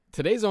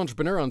Today's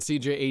Entrepreneur on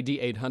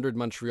CJAD 800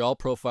 Montreal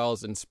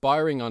profiles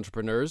inspiring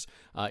entrepreneurs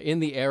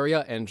in the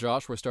area. And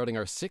Josh, we're starting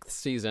our 6th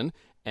season,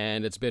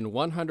 and it's been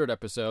 100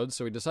 episodes,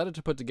 so we decided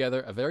to put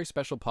together a very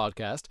special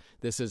podcast.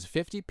 This is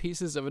 50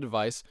 pieces of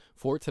advice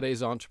for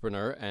today's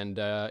entrepreneur, and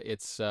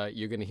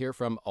you're going to hear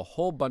from a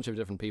whole bunch of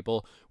different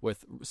people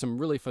with some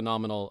really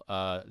phenomenal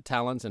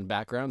talents and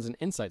backgrounds and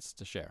insights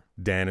to share.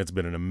 Dan, it's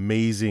been an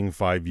amazing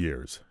 5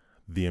 years.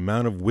 The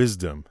amount of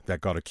wisdom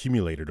that got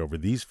accumulated over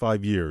these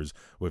 5 years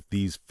with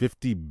these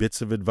 50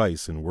 bits of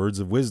advice and words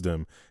of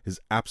wisdom is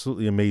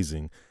absolutely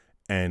amazing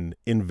and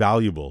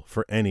invaluable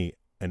for any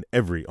and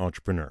every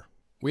entrepreneur.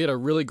 We had a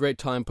really great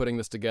time putting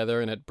this together,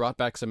 and it brought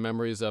back some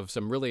memories of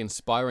some really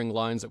inspiring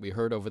lines that we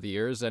heard over the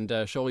years. And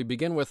shall we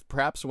begin with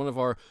perhaps one of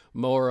our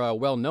more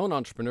well-known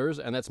entrepreneurs,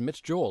 and that's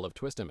Mitch Joel of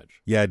Twist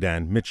Image. Yeah,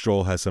 Dan, Mitch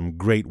Joel has some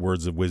great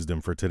words of wisdom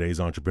for today's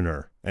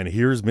entrepreneur. And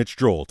here's Mitch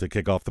Joel to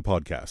kick off the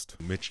podcast.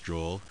 Mitch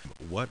Joel,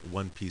 what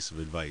one piece of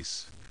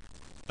advice,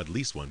 at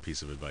least one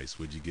piece of advice,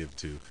 would you give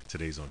to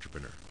today's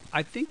entrepreneur?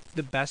 I think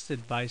the best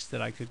advice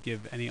that I could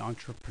give any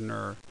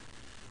entrepreneur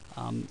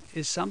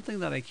is something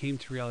that I came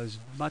to realize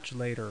much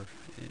later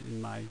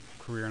in my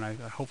career, and I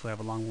hopefully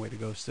have a long way to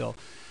go still.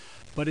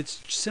 But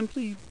it's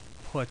simply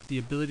put, the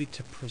ability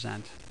to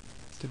present,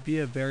 to be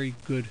a very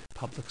good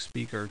public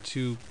speaker,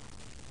 to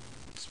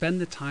spend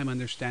the time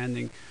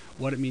understanding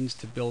what it means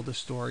to build a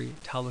story,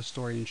 tell a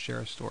story, and share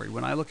a story.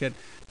 When I look at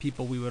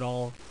people we would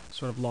all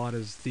sort of laud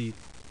as the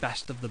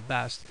best of the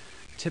best,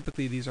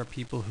 typically these are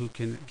people who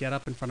can get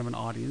up in front of an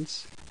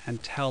audience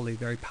and tell a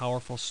very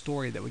powerful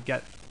story that would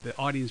get the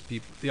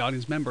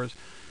audience members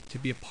to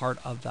be a part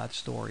of that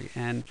story.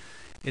 And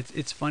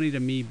it's funny to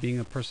me, being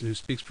a person who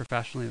speaks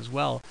professionally as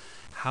well,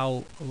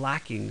 how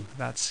lacking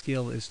that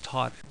skill is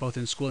taught both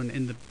in school and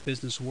in the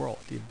business world.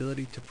 The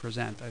ability to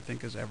present, I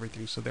think, is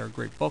everything. So there are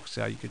great books.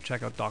 You could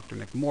check out Dr.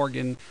 Nick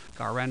Morgan,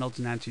 Gar Reynolds,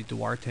 Nancy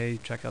Duarte.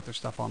 Check out their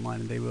stuff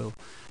online, and they will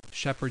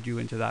shepherd you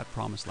into that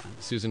promised land.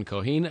 Susan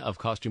Coheen of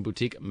Costume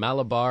Boutique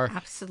Malabar.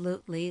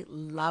 Absolutely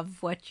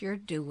love what you're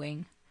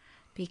doing,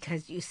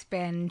 because you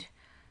spend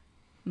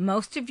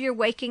most of your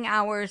waking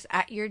hours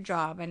at your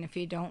job, and if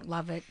you don't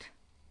love it,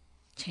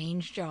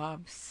 change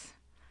jobs.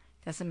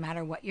 Doesn't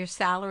matter what your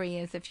salary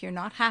is. If you're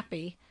not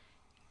happy,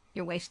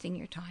 you're wasting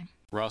your time.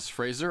 Ross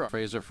Fraser,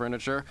 Fraser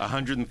Furniture.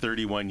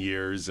 131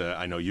 years.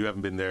 I know you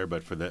haven't been there,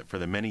 but for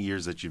the many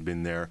years that you've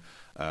been there,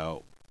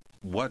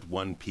 what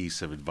one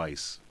piece of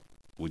advice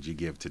would you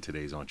give to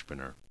today's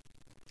entrepreneur?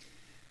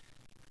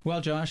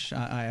 Well, Josh,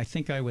 I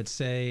think I would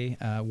say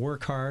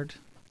work hard.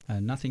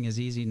 Nothing is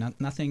easy.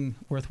 Nothing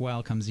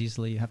worthwhile comes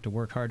easily. You have to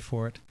work hard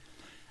for it.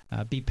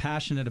 Be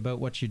passionate about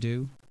what you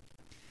do.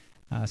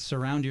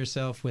 Surround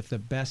yourself with the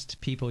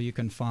best people you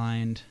can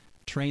find.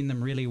 Train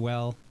them really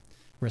well.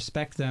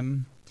 Respect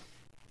them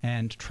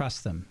and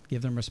trust them.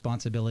 Give them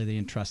responsibility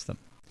and trust them.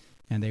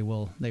 And they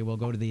will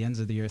go to the ends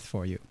of the earth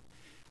for you.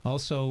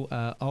 Also,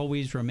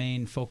 always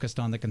remain focused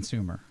on the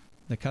consumer.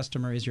 The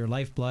customer is your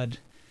lifeblood.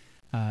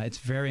 It's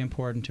very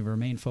important to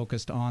remain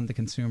focused on the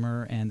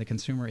consumer, and the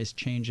consumer is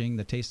changing.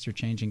 The tastes are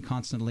changing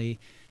constantly.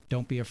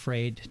 Don't be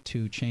afraid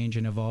to change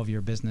and evolve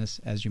your business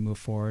as you move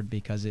forward,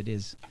 because it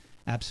is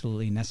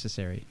absolutely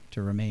necessary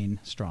to remain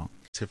strong.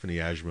 Tiffany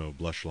Ajmo,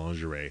 Blush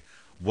Lingerie,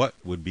 what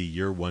would be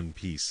your one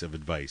piece of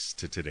advice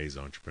to today's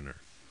entrepreneur?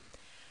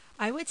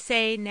 I would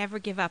say never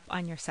give up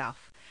on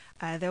yourself.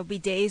 There'll be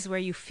days where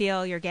you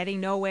feel you're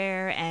getting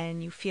nowhere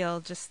and you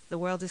feel just the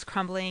world is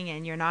crumbling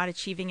and you're not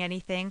achieving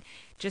anything.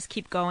 Just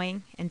keep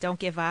going and don't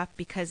give up,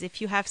 because if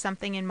you have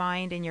something in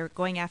mind and you're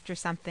going after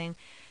something,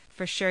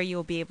 for sure you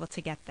will be able to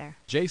get there.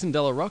 Jason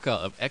Della Rocca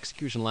of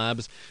Execution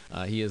Labs.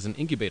 He is an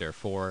incubator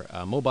for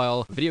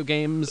mobile video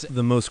games.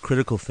 The most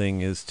critical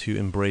thing is to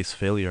embrace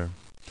failure.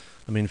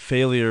 I mean,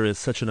 failure is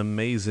such an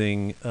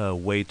amazing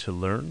way to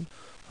learn.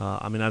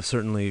 I've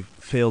certainly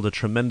failed a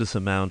tremendous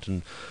amount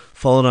and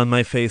fallen on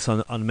my face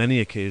on many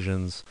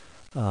occasions.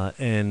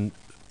 And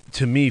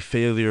to me,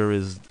 failure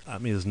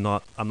I'm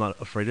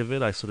not afraid of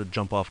it. I sort of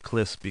jump off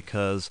cliffs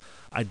because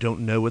I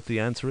don't know what the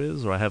answer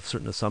is, or I have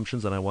certain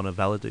assumptions and I want to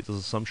validate those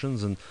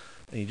assumptions, and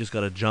you just got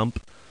to jump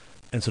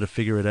and sort of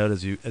figure it out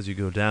as you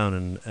go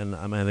down. And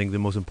I think the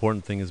most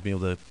important thing is being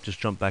able to just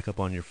jump back up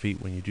on your feet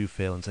when you do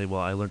fail and say,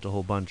 well, I learned a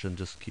whole bunch, and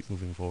just keep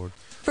moving forward.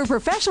 For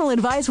professional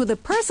advice with a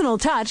personal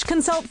touch,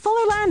 consult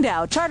Fuller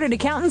Landau, Chartered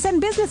Accountants and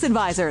Business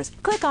Advisors.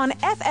 Click on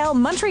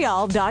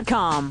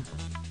flmontreal.com.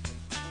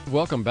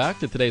 Welcome back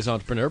to today's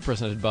Entrepreneur,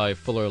 presented by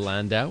Fuller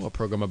Landau, a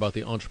program about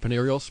the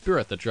entrepreneurial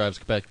spirit that drives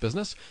Quebec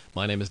business.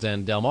 My name is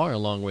Dan Delmar,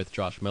 along with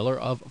Josh Miller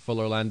of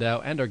Fuller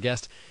Landau, and our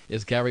guest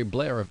is Gary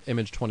Blair of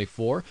Image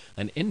 24,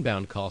 an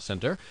inbound call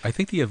center. I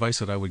think the advice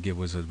that I would give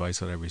was advice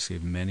that I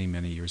received many,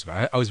 many years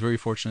ago. I was very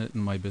fortunate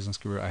in my business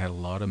career. I had a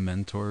lot of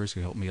mentors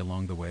who helped me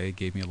along the way,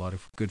 gave me a lot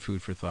of good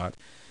food for thought.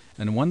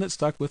 And one that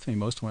stuck with me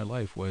most of my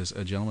life was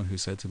a gentleman who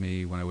said to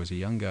me when I was a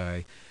young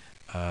guy,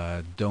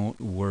 don't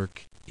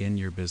work in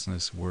your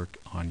business, work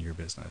on your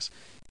business.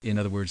 In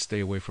other words, stay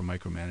away from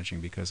micromanaging,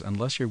 because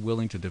unless you're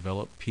willing to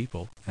develop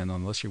people, and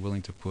unless you're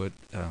willing to put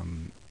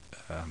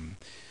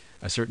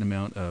a certain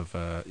amount of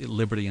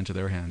liberty into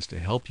their hands to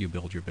help you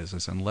build your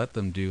business and let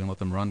them do and let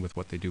them run with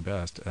what they do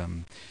best,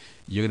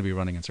 you're going to be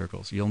running in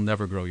circles. You'll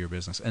never grow your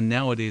business. And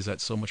nowadays,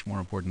 that's so much more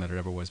important than it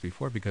ever was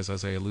before, because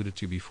as I alluded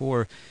to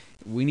before,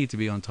 we need to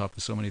be on top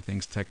of so many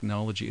things.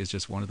 Technology is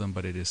just one of them,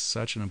 but it is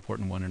such an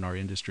important one in our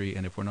industry.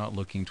 And if we're not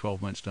looking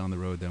 12 months down the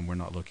road, then we're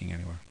not looking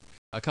anywhere.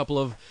 A couple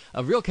of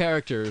real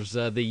characters,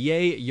 the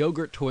Yay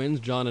Yogurt twins,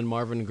 John and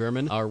Marvin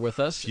Gurman, are with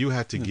us. If you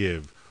had to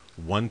give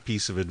one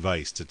piece of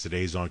advice to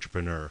today's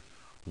entrepreneur,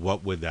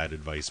 what would that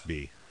advice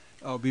be?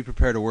 Oh, be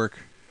prepared to work.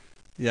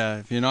 Yeah,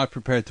 if you're not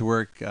prepared to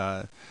work,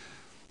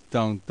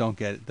 don't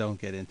get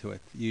into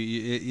it.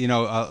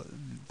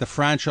 The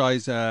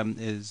franchise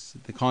is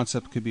the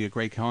concept could be a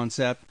great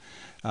concept.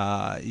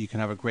 You can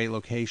have a great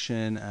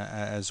location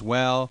as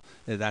well.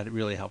 That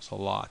really helps a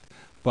lot.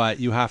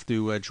 But you have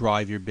to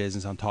drive your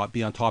business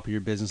be on top of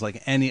your business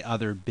like any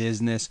other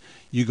business.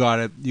 You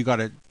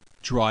gotta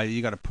drive.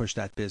 You gotta push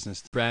that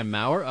business. Bram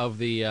Maurer of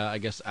the, I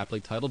guess aptly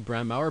titled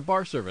Bram Maurer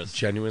Bar Service.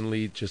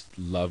 Genuinely, just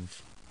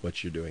love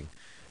what you're doing,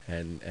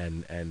 and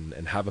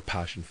have a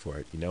passion for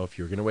it. If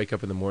you're gonna wake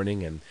up in the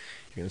morning and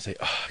you're gonna say,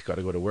 "Oh, I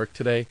gotta go to work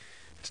today,"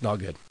 it's not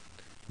good.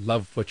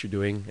 Love what you're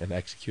doing and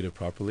execute it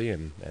properly.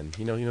 And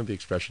you know the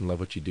expression, "Love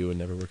what you do and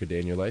never work a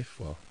day in your life."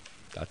 Well,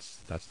 that's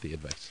the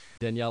advice.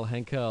 Danielle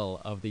Henkel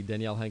of the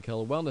Danielle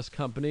Henkel Wellness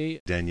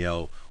Company.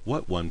 Danielle,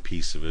 what one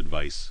piece of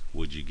advice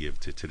would you give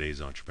to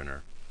today's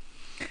entrepreneur?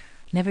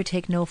 Never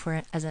take no for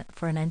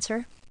an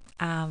answer.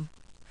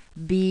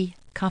 Be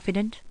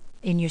confident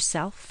in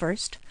yourself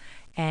first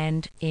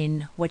and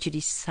in what you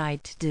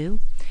decide to do.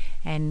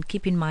 And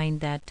keep in mind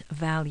that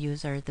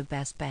values are the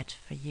best bet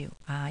for you.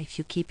 If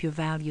you keep your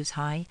values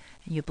high,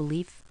 your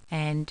belief,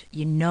 and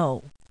you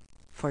know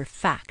for a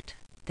fact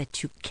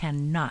that you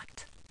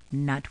cannot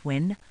not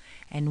win,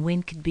 and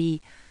win could be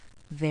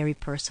very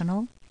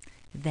personal,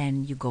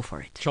 then you go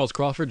for it. Charles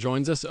Crawford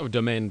joins us of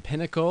Domain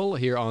Pinnacle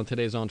here on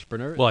Today's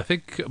Entrepreneur. Well, I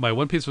think my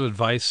one piece of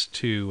advice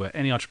to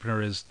any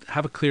entrepreneur is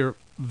have a clear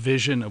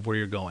vision of where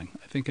you're going.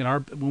 I think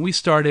when we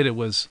started, it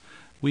was,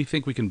 we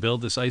think we can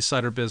build this ice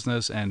cider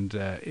business and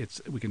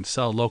we can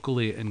sell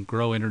locally and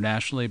grow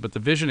internationally, but the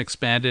vision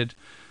expanded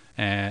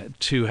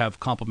to have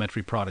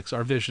complementary products.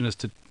 Our vision is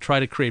to try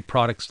to create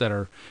products that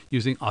are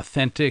using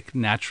authentic,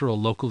 natural,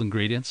 local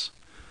ingredients,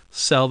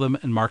 sell them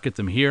and market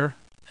them here,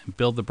 and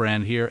build the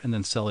brand here, and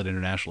then sell it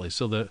internationally.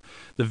 So the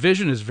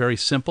vision is very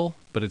simple,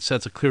 but it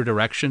sets a clear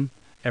direction.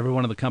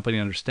 Everyone in the company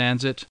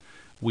understands it.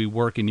 We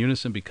work in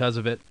unison because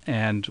of it,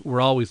 and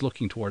we're always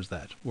looking towards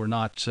that. We're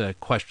not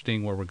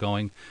questioning where we're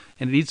going,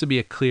 and it needs to be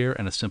a clear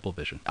and a simple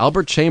vision.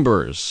 Albert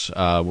Chambers,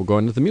 we're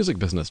going into the music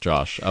business,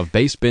 Josh, of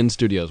Bass Bin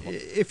Studios.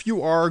 If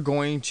you are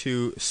going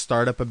to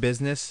start up a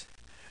business,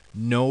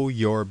 know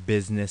your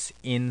business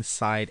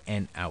inside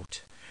and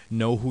out.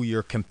 Know who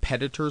your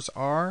competitors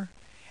are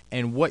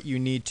and what you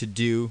need to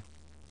do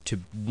to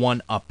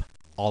one-up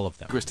all of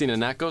them. Christina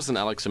Nakos and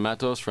Alex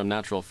Amatos from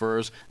Natural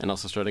Furs, and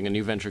also starting a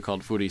new venture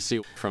called Foodie C,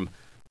 from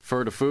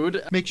fur to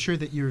food. Make sure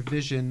that your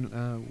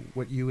vision,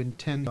 what you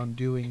intend on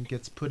doing,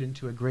 gets put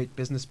into a great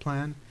business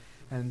plan,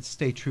 and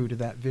stay true to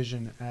that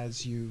vision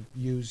as you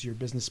use your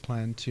business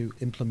plan to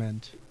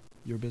implement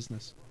your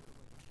business.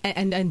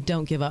 And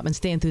don't give up, and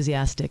stay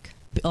enthusiastic.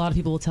 A lot of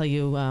people will tell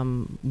you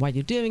why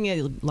you're doing it,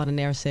 a lot of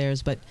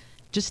naysayers, but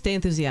just stay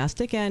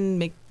enthusiastic and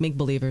make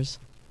believers.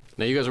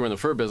 Now, you guys are in the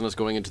fur business,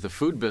 going into the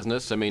food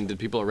business. I mean, did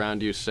people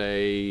around you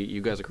say you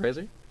guys are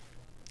crazy?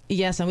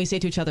 Yes, and we say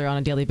to each other on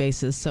a daily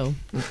basis, so,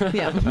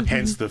 yeah.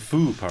 Hence the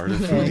foo part of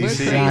Foodie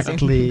C.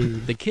 Exactly.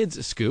 The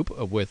Kids Scoop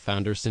with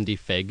founder Cindy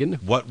Fagan.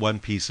 What one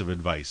piece of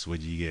advice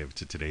would you give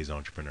to today's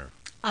entrepreneur?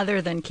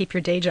 Other than keep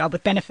your day job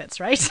with benefits,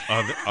 right?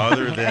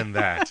 Other than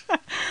that.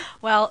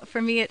 Well,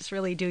 for me, it's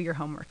really do your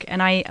homework.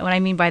 And what I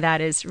mean by that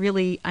is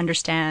really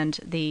understand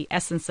the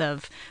essence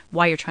of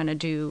why you're trying to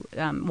do,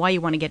 why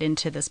you want to get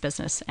into this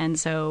business. And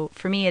so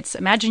for me, it's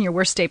imagine your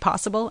worst day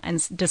possible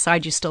and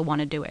decide you still want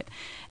to do it.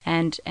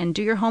 And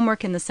do your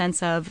homework in the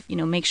sense of,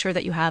 make sure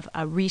that you have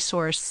a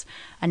resource,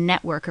 a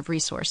network of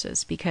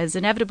resources, because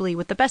inevitably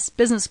with the best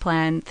business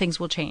plan, things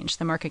will change.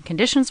 The market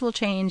conditions will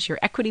change, your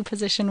equity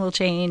position will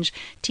change,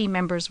 team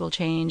members will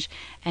change,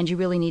 and you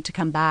really need to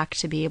come back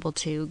to be able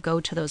to go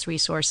to those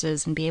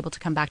resources and be able to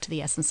come back to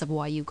the essence of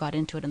why you got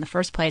into it in the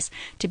first place,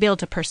 to be able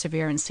to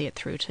persevere and see it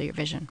through to your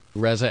vision.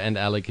 Reza and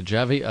Ali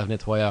Kajavi of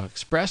Nettoyeur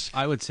Express.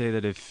 I would say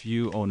that if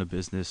you own a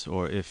business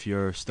or if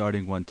you're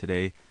starting one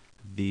today,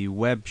 the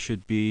web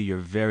should be your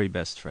very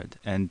best friend,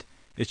 and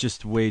it's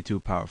just way too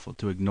powerful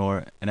to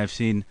ignore. And I've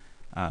seen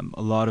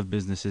a lot of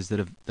businesses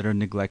that are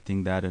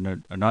neglecting that and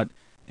are not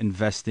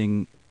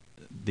investing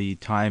the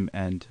time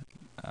and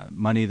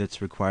money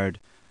that's required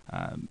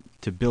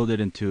to build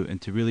it and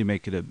to really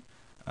make it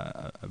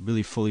a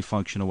really fully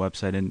functional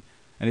website, and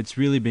it's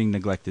really being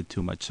neglected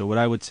too much. So what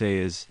I would say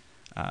is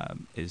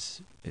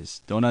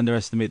don't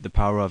underestimate the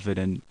power of it,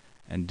 and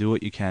do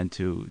what you can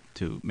to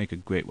make a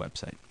great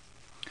website.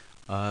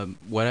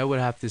 What I would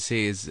have to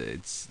say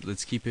is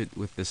let's keep it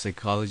with the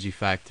psychology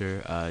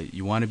factor.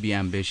 You want to be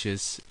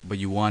ambitious, but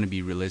you want to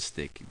be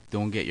realistic.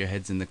 Don't get your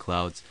heads in the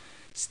clouds.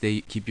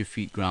 keep your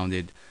feet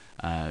grounded,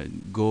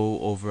 go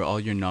over all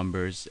your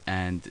numbers,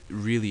 and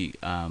really,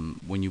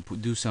 when you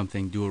do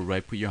something, do it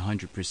right, put your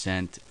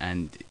 100%,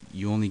 and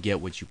you only get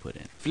what you put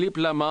in.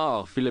 Philippe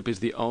Lamar. Philippe is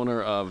the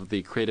owner of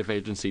the creative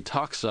agency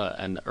Toxa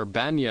and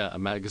Urbania, a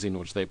magazine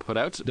which they put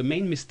out. The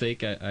main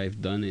mistake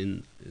I've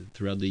done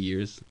throughout the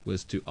years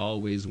was to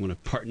always want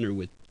to partner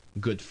with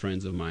good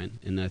friends of mine,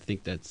 and I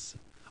think that's,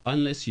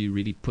 unless you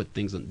really put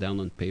things down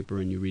on paper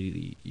and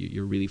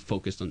you're really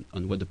focused on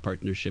what the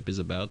partnership is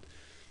about,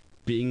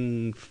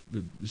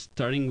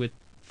 starting with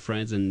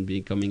friends and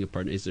becoming a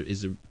partner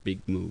is a big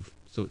move.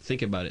 So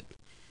think about it.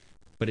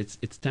 But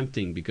it's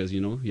tempting because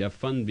you have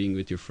fun being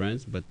with your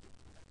friends, but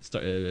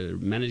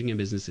managing a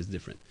business is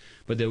different.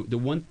 But the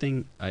one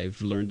thing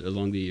I've learned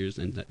along the years,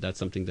 and that's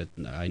something that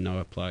I now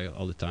apply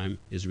all the time,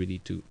 is really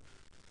to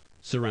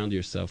surround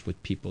yourself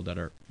with people that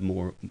are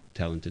more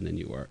talented than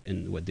you are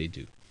in what they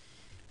do.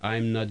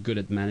 I'm not good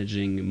at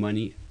managing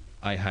money.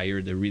 I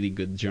hired a really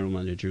good general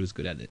manager who's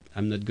good at it.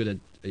 I'm not good at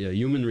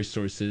human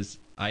resources.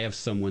 I have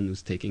someone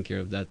who's taking care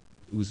of that,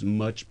 who's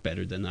much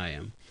better than I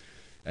am.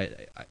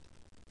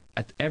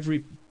 At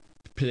every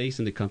place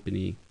in the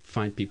company,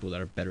 find people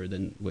that are better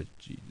than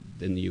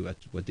you at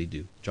what they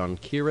do. John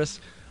Kiris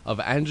of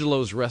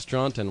Angelo's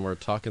Restaurant, and we're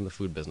talking the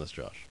food business,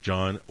 Josh.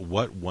 John,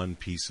 what one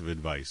piece of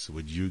advice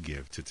would you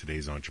give to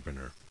today's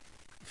entrepreneur?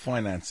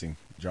 Financing,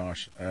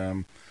 Josh.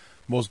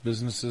 Most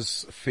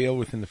businesses fail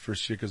within the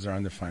first year because they're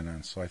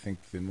underfinanced. So I think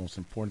the most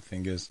important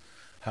thing is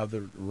have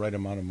the right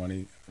amount of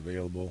money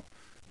available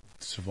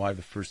to survive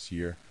the first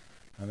year,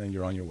 and then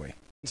you're on your way.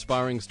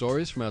 Inspiring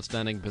stories from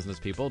outstanding business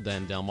people,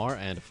 Dan Delmar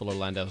and Fuller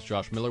Landau's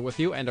Josh Miller with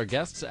you, and our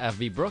guests,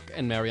 Avi Brook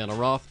and Mariana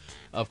Roth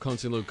of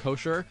Consilu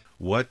Kosher.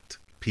 What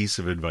piece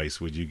of advice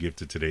would you give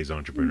to today's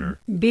entrepreneur?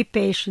 Be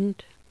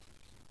patient,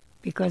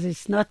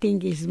 because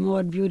nothing is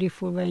more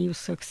beautiful when you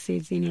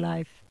succeed in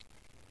life.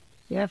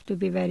 You have to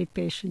be very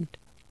patient.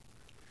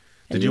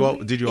 Did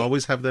you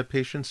always have that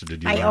patience, or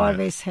did you? I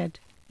always had,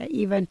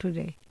 even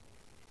today.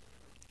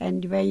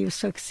 And when you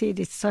succeed,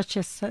 it's such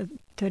a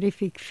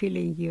terrific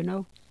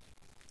feeling,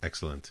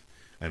 Excellent.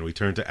 And we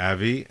turn to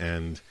Avi,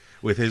 and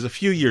with his a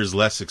few years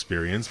less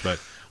experience, but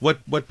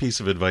what piece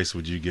of advice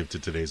would you give to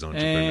today's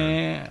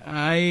entrepreneur?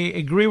 I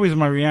agree with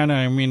Mariana.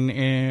 I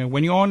mean,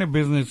 when you own a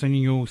business and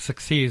you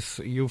succeed,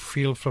 you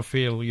feel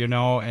fulfilled,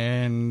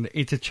 and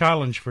it's a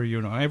challenge for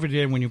you. Every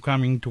day when you're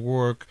coming to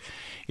work,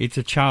 it's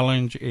a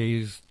challenge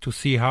is to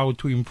see how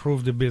to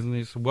improve the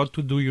business, what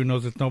to do,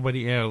 that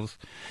nobody else.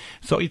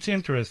 So it's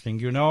interesting,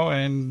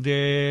 and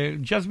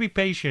just be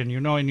patient,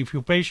 and if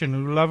you're patient,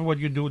 you love what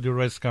you do, the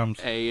rest comes.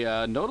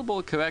 A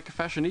notable Quebec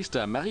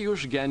fashionista,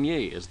 Mariusz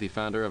Gagné, is the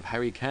founder of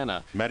Harry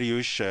Canna.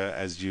 Mariusz,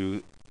 as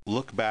you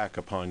look back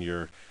upon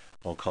your,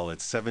 I'll call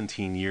it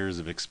 17 years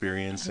of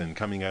experience and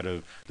coming out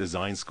of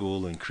design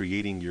school and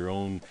creating your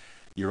own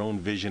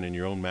vision and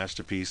your own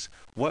masterpiece,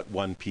 what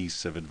one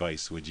piece of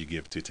advice would you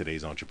give to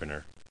today's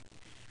entrepreneur?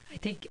 I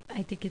think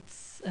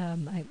it's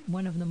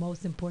one of the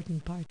most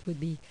important part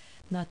would be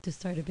not to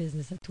start a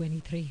business at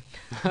 23.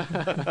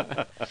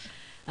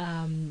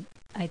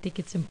 I think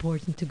it's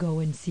important to go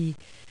and see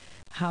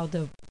how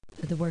the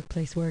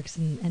workplace works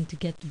and to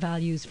get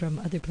values from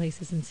other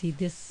places and see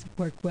this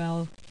work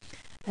well.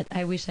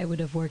 I wish I would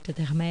have worked at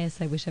Hermès.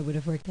 I wish I would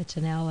have worked at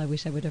Chanel. I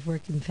wish I would have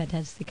worked in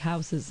fantastic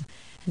houses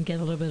and get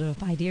a little bit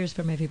of ideas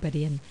from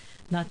everybody and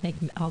not make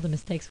all the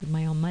mistakes with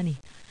my own money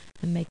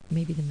and make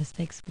maybe the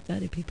mistakes with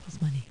other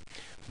people's money.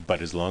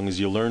 But as long as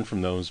you learn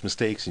from those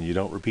mistakes and you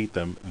don't repeat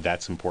them,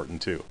 that's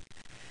important too.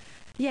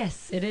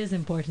 Yes, it is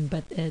important,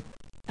 but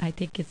I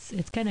think it's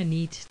kind of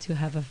neat to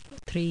have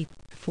 3,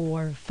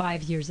 4,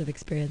 5 years of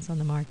experience on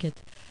the market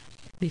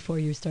before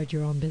you start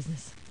your own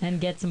business and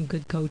get some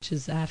good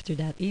coaches after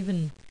that.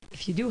 Even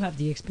if you do have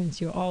the experience,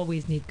 you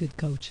always need good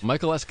coach.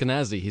 Michael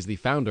Eskenazi, he's the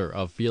founder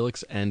of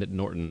Felix and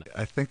Norton.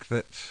 I think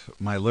that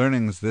my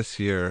learnings this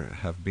year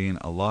have been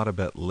a lot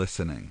about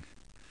listening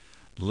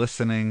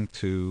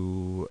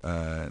to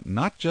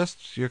not just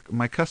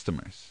my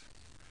customers,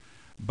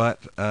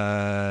 but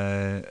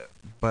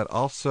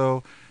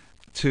also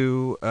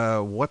to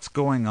what's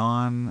going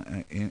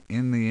on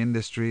in the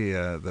industry.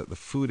 The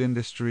food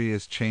industry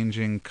is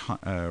changing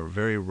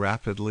very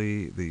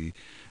rapidly. The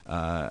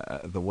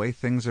way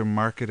things are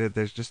marketed,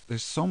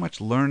 there's so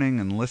much learning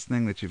and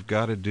listening that you've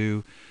got to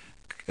do.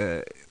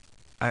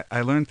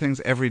 I learn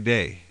things every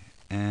day,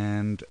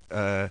 and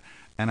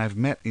I've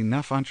met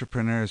enough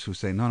entrepreneurs who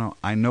say, no,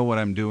 I know what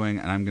I'm doing,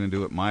 and I'm going to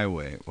do it my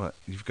way. Well,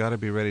 you've got to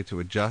be ready to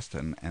adjust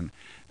and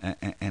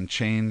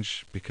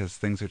change, because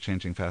things are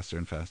changing faster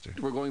and faster.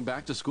 We're going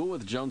back to school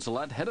with Joan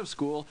Salette, head of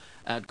school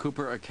at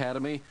Cooper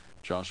Academy.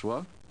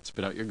 Joshua,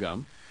 spit out your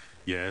gum.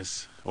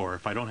 Yes, or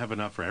if I don't have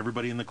enough for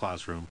everybody in the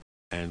classroom,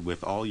 and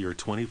with all your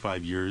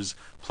 25 years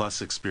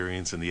plus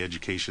experience in the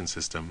education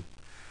system,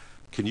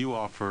 can you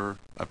offer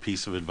a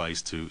piece of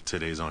advice to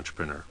today's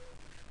entrepreneur?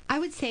 I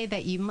would say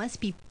that you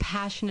must be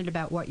passionate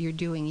about what you're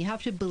doing. You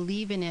have to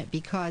believe in it,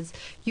 because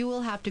you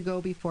will have to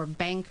go before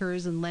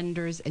bankers and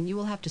lenders and you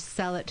will have to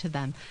sell it to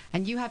them.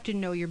 And you have to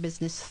know your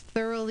business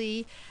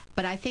thoroughly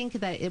But I think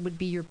that it would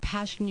be your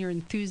passion, your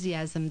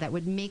enthusiasm that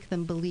would make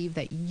them believe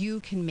that you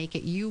can make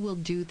it. You will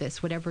do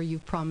this, whatever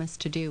you've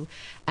promised to do.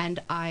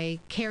 And I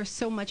care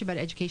so much about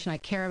education. I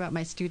care about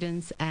my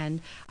students,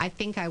 and I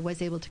think I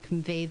was able to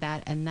convey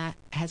that, and that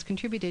has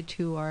contributed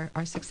to our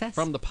success.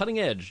 From the Putting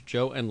Edge,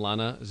 Joe and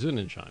Lana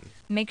Zunenschein.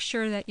 Make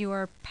sure that you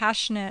are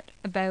passionate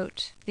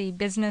about the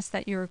business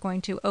that you're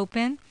going to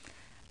open,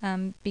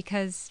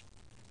 because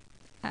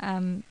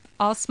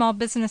all small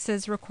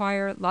businesses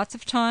require lots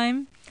of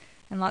time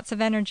and lots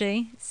of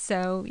energy,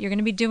 so you're going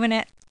to be doing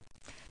it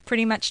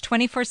pretty much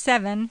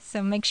 24/7,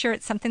 so make sure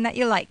it's something that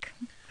you like.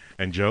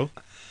 And Joe?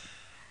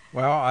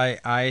 Well,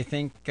 I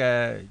think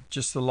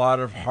just a lot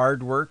of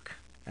hard work,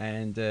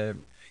 and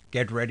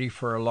get ready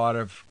for a lot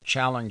of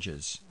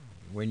challenges.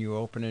 When you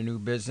open a new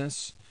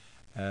business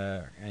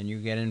and you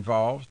get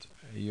involved,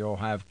 you'll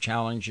have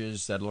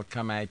challenges that will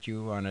come at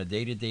you on a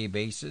day-to-day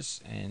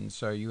basis, and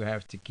so you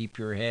have to keep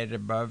your head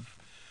above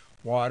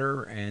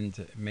water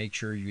and make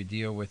sure you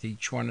deal with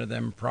each one of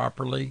them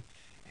properly,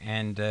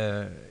 and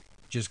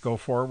just go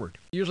forward.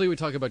 Usually we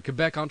talk about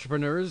Quebec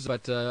entrepreneurs,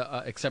 but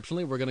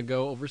exceptionally we're going to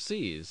go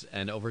overseas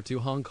and over to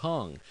Hong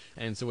Kong.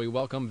 And so we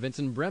welcome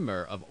Vincent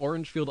Bremer of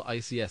Orangefield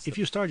ICS. If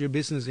you start your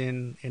business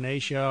in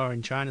Asia or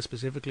in China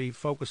specifically,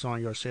 focus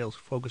on your sales,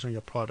 focus on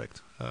your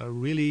product.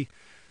 Really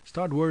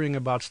start worrying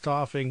about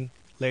staffing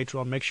later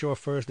on. Make sure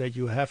first that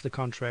you have the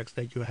contracts,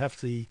 that you have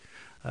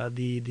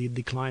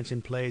the clients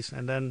in place,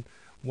 and then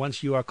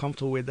once you are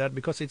comfortable with that,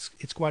 because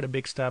it's quite a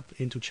big step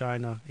into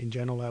China in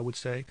general, I would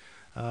say.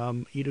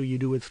 Either you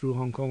do it through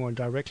Hong Kong or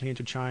directly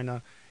into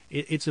China.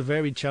 It's a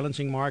very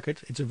challenging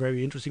market. It's a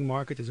very interesting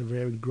market. It's a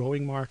very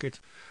growing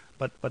market.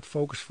 But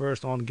focus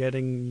first on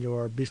getting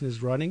your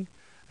business running,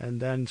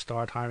 and then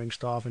start hiring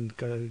staff and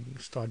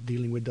start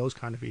dealing with those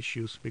kind of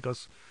issues.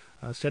 Because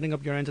setting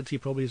up your entity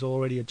probably is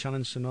already a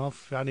challenge enough.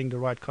 Finding the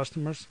right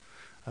customers.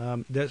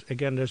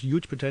 There's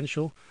huge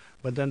potential,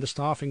 but then the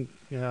staffing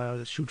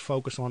should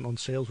focus on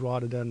sales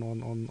rather than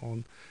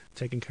on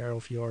taking care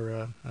of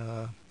your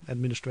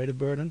administrative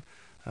burden.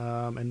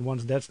 And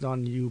once that's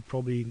done,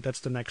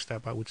 that's the next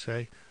step, I would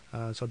say.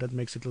 So that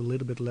makes it a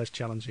little bit less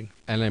challenging.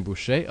 Alain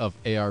Boucher of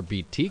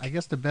ARBT. I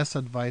guess the best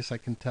advice I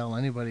can tell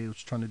anybody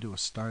who's trying to do a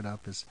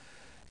startup is,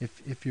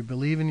 if you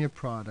believe in your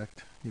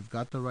product, you've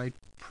got the right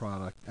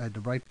product at the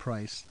right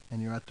price,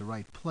 and you're at the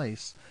right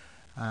place,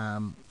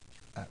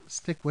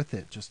 stick with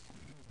it. Just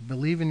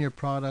believe in your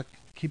product,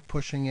 keep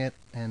pushing it,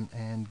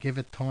 and give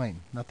it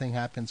time. Nothing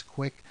happens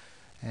quick,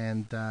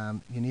 and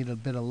you need a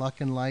bit of luck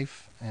in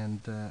life,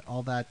 and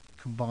all that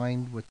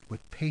combined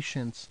with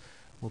patience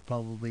will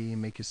probably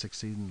make you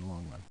succeed in the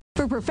long run.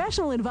 For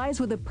professional advice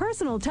with a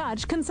personal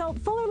touch, consult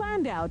Fuller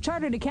Landau,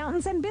 Chartered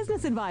Accountants and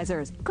Business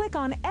Advisors. Click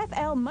on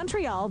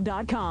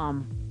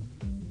flmontreal.com.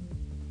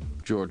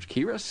 George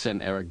Kiris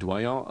and Eric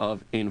Doyon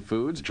of In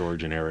Foods.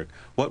 George and Eric,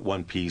 what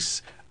one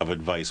piece of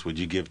advice would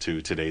you give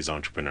to today's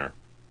entrepreneur?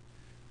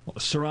 Well,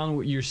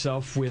 surround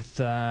yourself with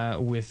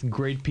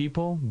great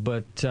people,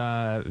 but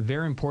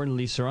very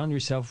importantly, surround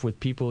yourself with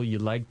people you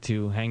like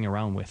to hang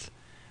around with,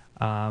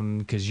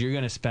 because you're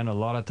going to spend a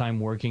lot of time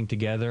working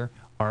together,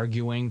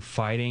 arguing,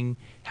 fighting,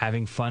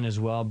 having fun as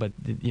well. But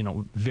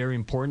very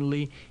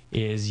importantly,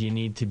 is you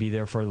need to be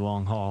there for the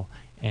long haul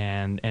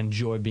and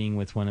enjoy being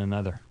with one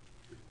another.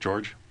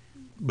 George?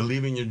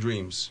 Believe in your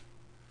dreams.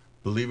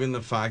 Believe in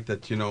the fact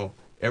that,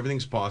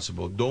 everything's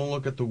possible. Don't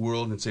look at the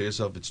world and say to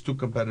yourself, it's too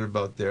competitive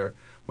out there.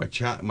 My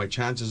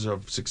chances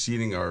of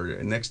succeeding are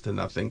next to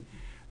nothing.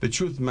 The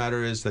truth of the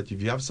matter is that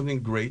if you have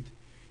something great,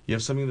 you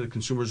have something that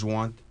consumers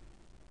want,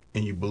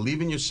 and you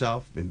believe in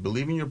yourself and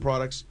believe in your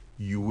products,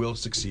 you will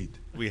succeed.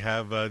 We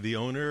have the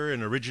owner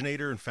and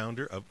originator and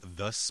founder of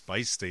The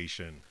Spice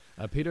Station.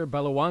 Peter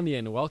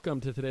Balawanian, welcome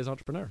to today's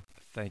entrepreneur.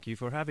 Thank you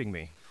for having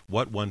me.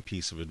 What one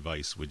piece of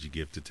advice would you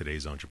give to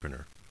today's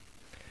entrepreneur?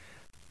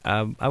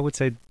 I would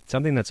say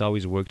something that's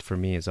always worked for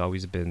me has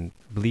always been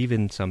believe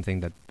in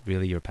something that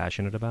really you're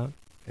passionate about.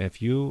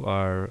 If you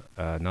are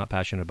not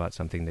passionate about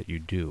something that you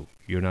do,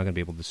 you're not going to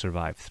be able to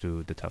survive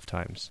through the tough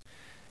times.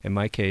 In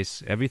my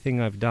case,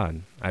 everything I've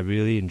done, I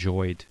really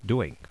enjoyed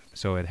doing.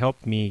 So it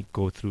helped me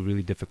go through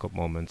really difficult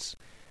moments,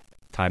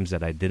 times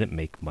that I didn't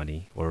make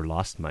money or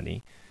lost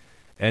money,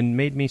 and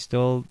made me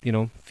still,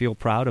 feel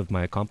proud of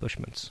my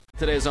accomplishments.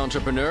 Today's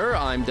entrepreneur,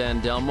 I'm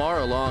Dan Delmar,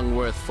 along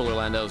with Fuller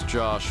Landau's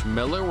Josh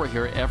Miller. We're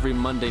here every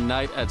Monday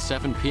night at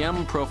 7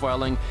 p.m.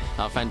 profiling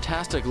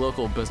fantastic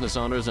local business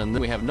owners. And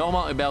then we have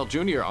Normand Hubert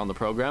Jr. on the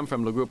program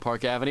from Le Groupe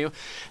Park Avenue.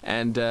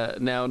 And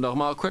now,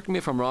 Normand, correct me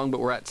if I'm wrong,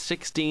 but we're at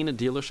 16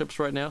 dealerships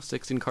right now,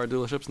 16 car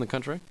dealerships in the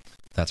country.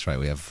 That's right.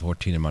 We have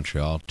 14 in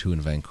Montreal, 2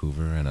 in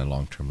Vancouver, and a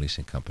long-term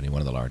leasing company,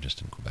 one of the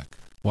largest in Quebec.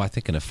 Well, I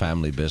think in a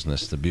family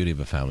business, the beauty of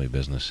a family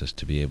business is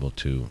to be able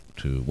to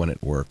when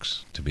it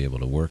works, to be able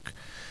to work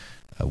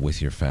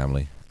with your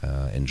family,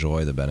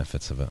 enjoy the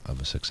benefits of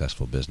a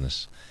successful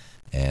business,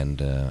 and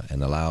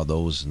allow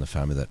those in the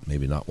family that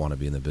maybe not want to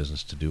be in the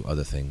business to do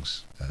other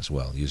things as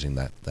well, using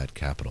that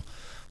capital.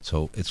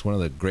 So it's one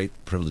of the great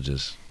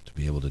privileges to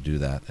be able to do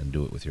that and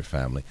do it with your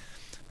family.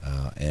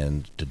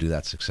 And to do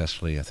that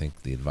successfully, I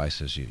think the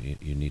advice is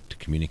you need to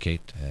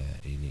communicate,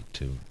 you need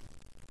to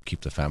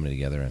keep the family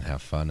together and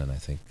have fun, and I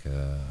think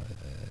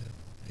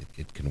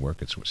it can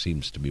work. It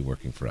seems to be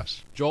working for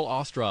us. Joel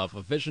Ostrov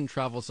of Vision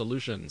Travel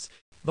Solutions.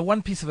 The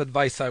one piece of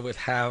advice I would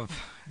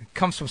have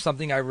comes from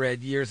something I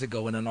read years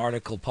ago in an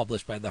article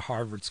published by the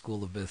Harvard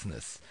School of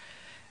Business.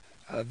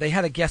 They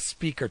had a guest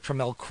speaker,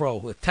 Trammell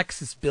Crow, a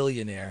Texas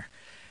billionaire,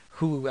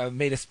 who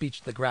made a speech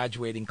to the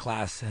graduating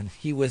class, and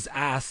he was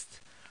asked,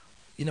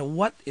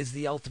 what is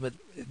the ultimate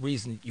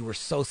reason you were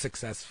so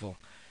successful?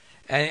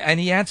 And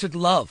he answered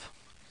love.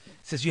 He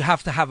says, you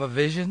have to have a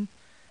vision.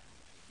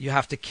 You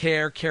have to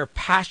care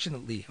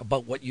passionately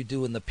about what you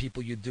do and the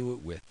people you do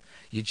it with.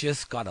 You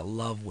just got to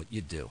love what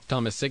you do.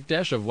 Thomas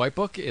Sigdesh of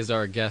Whitebook is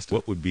our guest.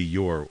 What would be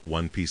your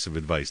one piece of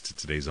advice to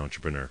today's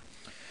entrepreneur?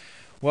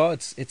 Well,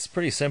 it's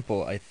pretty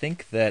simple. I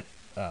think that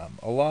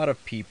a lot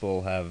of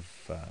people have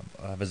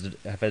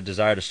a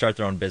desire to start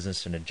their own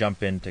business and to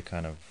jump into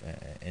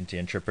into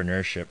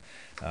entrepreneurship.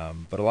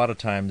 But a lot of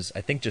times, I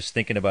think just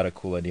thinking about a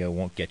cool idea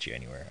won't get you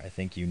anywhere. I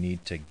think you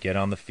need to get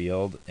on the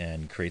field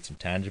and create some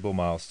tangible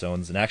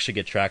milestones and actually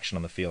get traction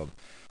on the field.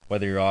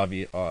 Whether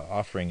you're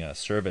offering a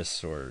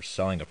service or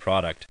selling a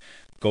product,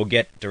 go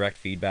get direct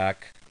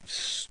feedback,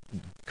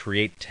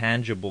 create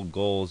tangible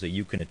goals that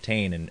you can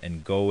attain,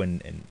 and go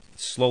and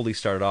slowly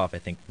start off. I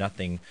think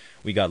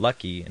we got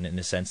lucky in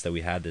the sense that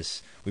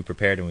we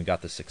prepared and we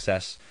got the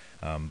success.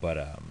 But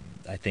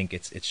I think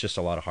it's just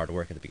a lot of hard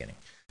work at the beginning.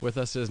 With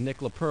us is Nick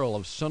LaPearl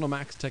of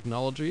Sonomax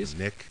Technologies.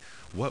 Nick,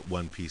 what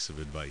one piece of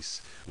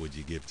advice would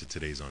you give to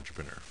today's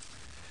entrepreneur?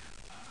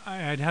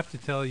 I'd have to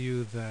tell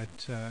you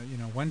that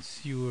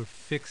once you have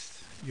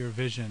fixed your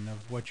vision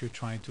of what you're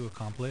trying to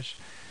accomplish,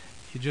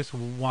 you just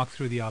walk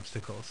through the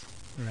obstacles,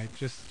 right?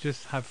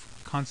 Just have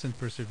constant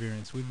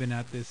perseverance. We've been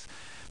at this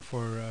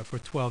for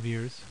 12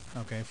 years,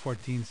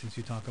 14 since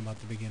you talk about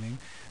the beginning.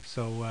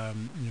 So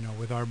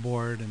with our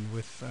board and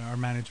with our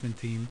management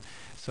team,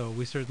 so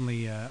we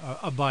certainly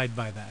abide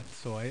by that.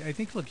 So I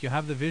think, look, you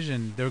have the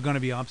vision. There are going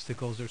to be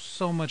obstacles. There's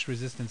so much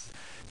resistance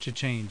to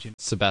change.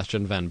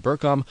 Sebastian Van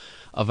Berkom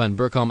of Van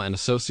Berkom and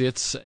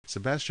Associates.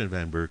 Sebastian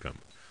Van Berkom,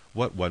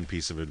 what one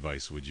piece of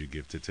advice would you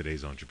give to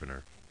today's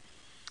entrepreneur?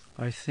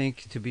 I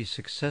think to be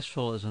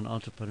successful as an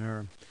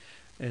entrepreneur,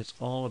 it's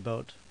all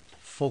about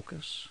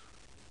focus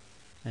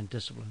and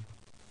discipline.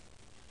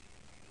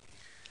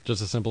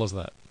 Just as simple as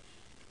that.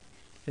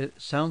 It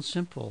sounds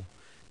simple,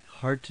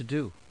 hard to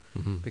do,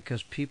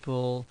 because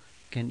people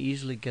can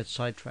easily get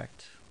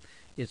sidetracked.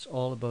 It's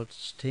all about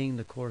staying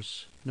the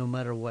course no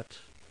matter what.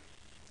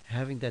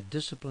 Having that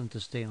discipline to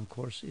stay on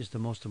course is the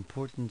most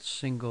important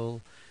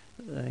single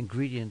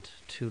ingredient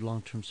to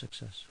long-term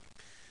success.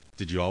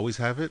 Did you always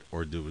have it,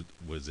 or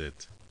was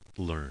it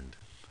learned?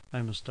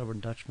 I'm a stubborn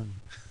Dutchman.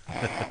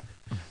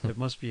 It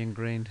must be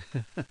ingrained.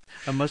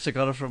 I must have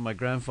got it from my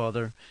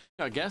grandfather.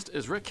 Our guest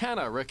is Rick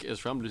Hanna. Rick is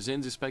from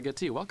Luzinzi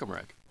Spaghetti. Welcome,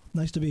 Rick.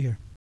 Nice to be here.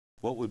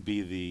 What would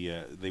be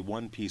the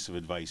one piece of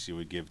advice you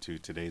would give to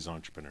today's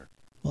entrepreneur?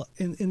 Well,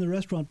 in the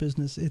restaurant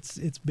business,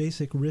 it's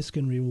basic risk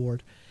and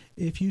reward.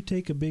 If you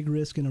take a big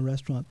risk in a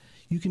restaurant,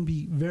 you can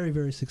be very,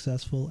 very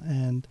successful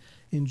and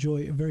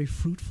enjoy a very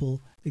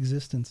fruitful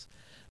existence.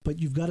 But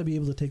you've got to be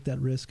able to take that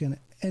risk. And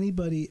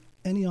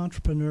any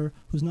entrepreneur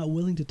who's not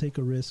willing to take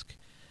a risk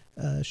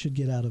should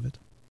get out of it.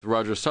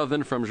 Roger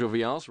Southern from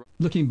Joviance.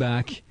 Looking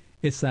back,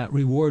 it's that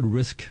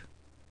reward-risk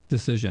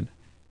decision.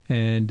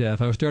 And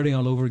if I was starting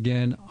all over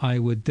again, I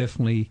would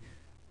definitely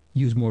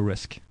use more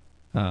risk.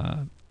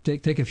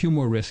 Take a few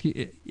more risks.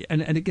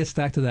 And it gets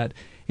back to that,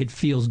 it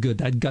feels good,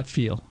 that gut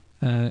feel.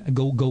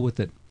 Go with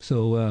it.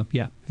 So,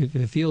 if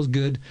it feels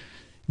good,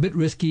 a bit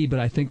risky, but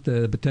I think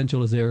the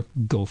potential is there,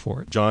 go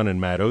for it. John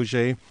and Matt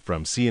Auger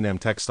from C&M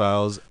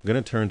Textiles. I'm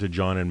going to turn to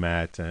John and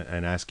Matt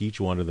and ask each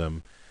one of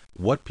them,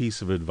 what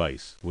piece of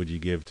advice would you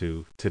give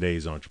to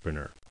today's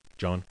entrepreneur?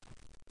 John?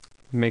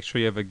 Make sure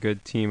you have a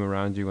good team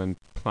around you and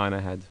plan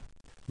ahead.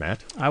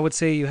 Matt? I would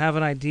say you have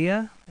an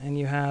idea and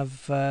you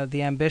have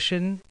the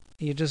ambition.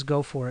 You just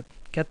go for it.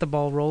 Get the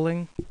ball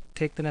rolling,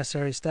 take the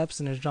necessary steps,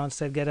 and as John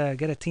said, get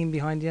a team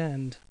behind you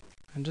and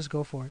just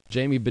go for it.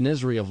 Jamie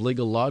Benizri of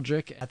Legal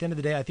Logic. At the end of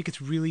the day, I think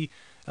it's really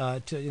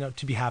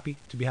to be happy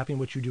in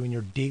what you do in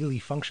your daily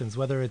functions,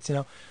 whether it's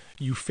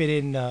you fit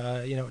in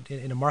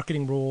in a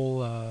marketing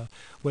role,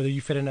 whether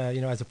you fit in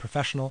as a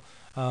professional.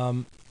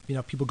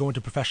 People go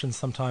into professions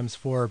sometimes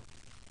for,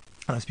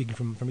 and I'm speaking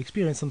from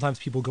experience, sometimes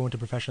people go into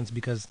professions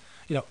because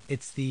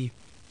it's the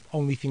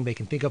only thing they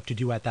can think of to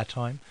do at that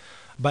time.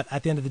 But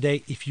at the end of the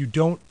day, if you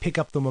don't pick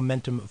up the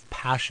momentum of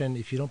passion,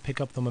 if you don't pick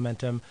up the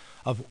momentum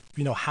of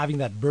having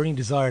that burning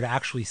desire to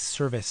actually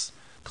service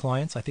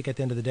clients, I think at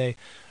the end of the day,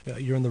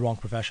 you're in the wrong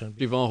profession.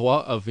 Yvon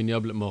Roy of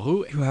Vignoble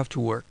Moreau. You have to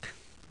work.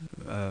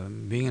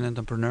 Being an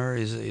entrepreneur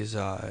is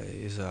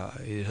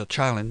a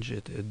challenge,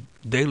 a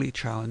daily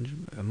challenge,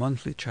 a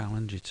monthly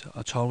challenge.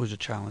 It's always a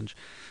challenge.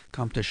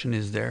 Competition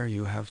is there.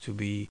 You have to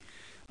be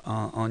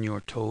on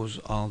your toes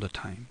all the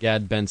time.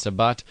 Gad Ben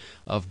Sabat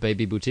of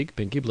Baby Boutique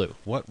Pinky Blue.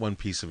 What one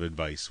piece of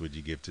advice would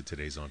you give to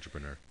today's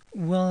entrepreneur?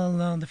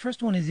 Well, the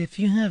first one is if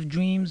you have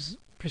dreams,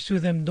 pursue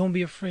them. Don't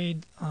be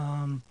afraid.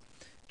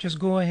 Just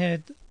go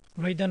ahead,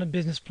 write down a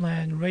business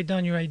plan, write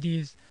down your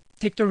ideas,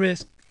 take the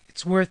risk.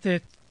 It's worth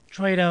it.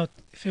 Try it out.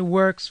 If it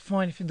works,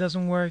 fine. If it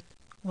doesn't work,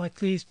 well,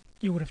 at least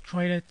you would have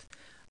tried it.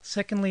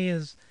 Secondly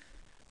is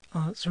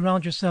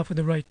surround yourself with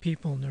the right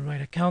people, the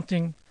right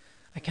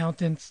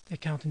accountants, the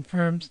accounting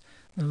firms,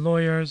 the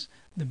lawyers,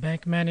 the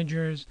bank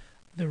managers,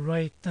 the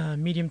right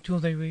medium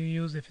tools that we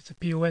use, if it's a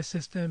POS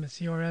system, a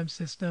CRM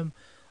system.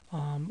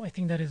 I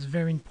think that is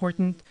very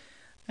important.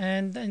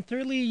 And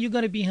thirdly, you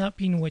got to be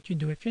happy in what you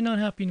do. If you're not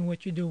happy in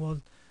what you do,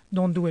 well,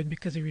 don't do it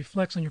because it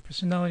reflects on your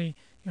personality,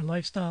 your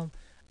lifestyle,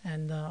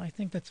 and I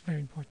think that's very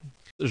important.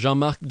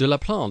 Jean-Marc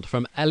Delaplante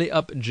from Alley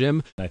Up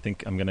Gym. I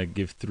think I'm going to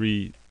give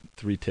three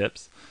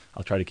tips.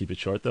 I'll try to keep it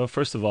short, though.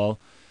 First of all,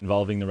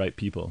 involving the right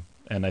people.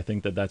 And I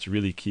think that that's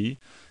really key,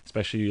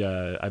 especially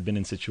I've been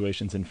in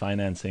situations in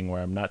financing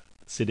where I'm not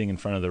sitting in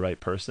front of the right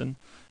person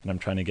and I'm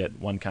trying to get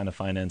one kind of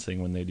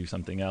financing when they do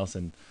something else.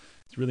 And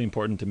it's really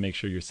important to make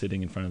sure you're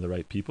sitting in front of the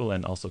right people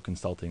and also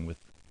consulting with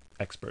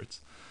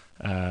experts.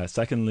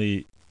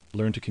 Secondly,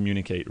 learn to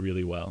communicate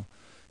really well,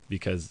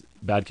 because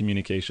bad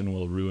communication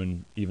will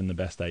ruin even the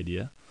best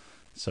idea.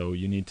 So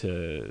you need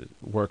to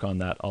work on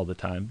that all the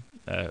time.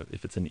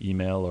 If it's an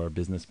email or a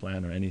business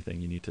plan or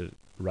anything, you need to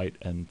write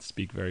and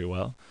speak very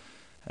well.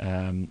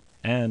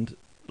 And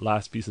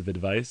last piece of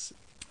advice,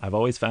 I've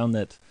always found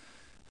that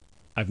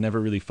I've never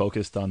really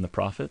focused on the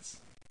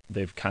profits.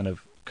 They've kind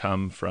of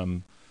come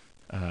from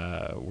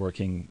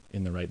working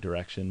in the right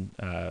direction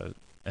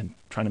and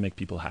trying to make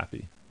people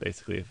happy.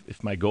 Basically,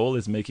 if my goal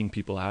is making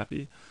people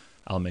happy,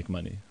 I'll make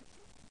money.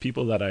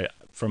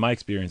 From my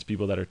experience,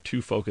 people that are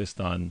too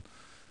focused on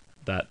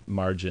that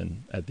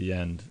margin at the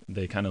end,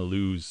 they kind of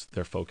lose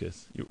their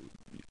focus.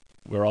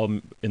 We're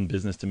all in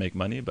business to make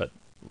money, but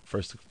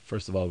first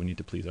of all, we need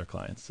to please our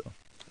clients. So.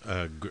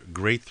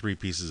 Great three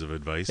pieces of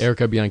advice.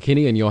 Erica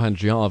Bianchini and Johan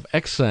Jean of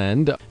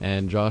Xsand,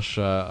 and Josh,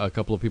 a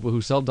couple of people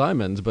who sell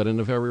diamonds, but in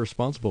a very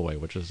responsible way,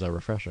 which is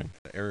refreshing.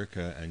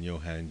 Erica and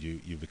Johan,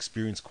 you've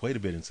experienced quite a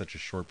bit in such a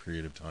short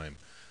period of time.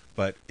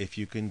 But if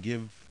you can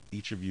give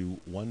each of you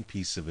one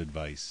piece of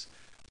advice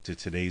to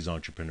today's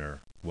entrepreneur,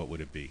 what would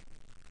it be?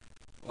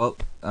 Well,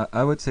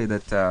 I would say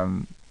that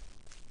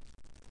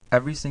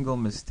every single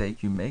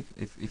mistake you make,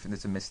 if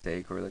it's a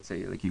mistake, or let's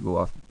say like you go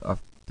off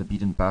the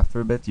beaten path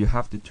for a bit, you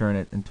have to turn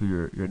it into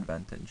your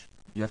advantage.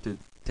 You have to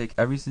take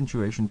every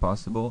situation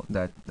possible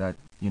that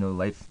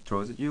life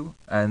throws at you,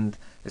 and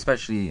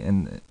especially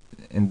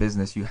in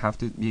business, you have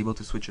to be able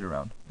to switch it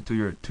around to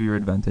your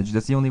advantage.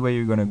 That's the only way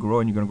you're going to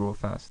grow, and you're going to grow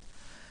fast.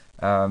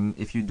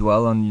 If you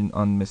dwell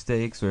on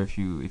mistakes, or if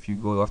you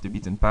go off the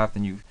beaten path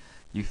and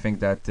you think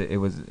that it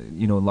was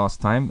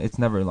lost time, it's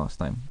never lost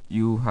time.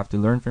 You have to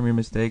learn from your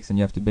mistakes, and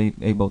you have to be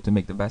able to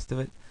make the best of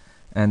it.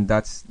 And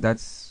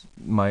that's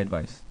my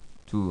advice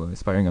to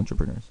aspiring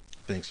entrepreneurs.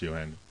 Thanks,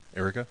 Johan.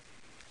 Erica?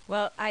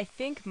 Well, I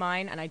think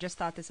mine, and I just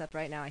thought this up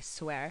right now, I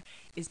swear,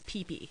 is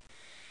PP.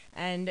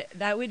 And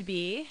that would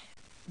be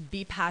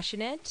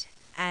passionate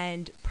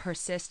and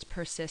persist.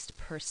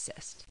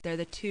 They're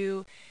the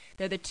two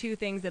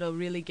things that'll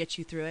really get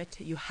you through it.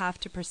 You have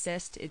to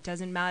persist. It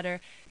doesn't matter.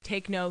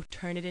 Take no,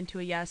 turn it into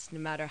a yes, no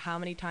matter how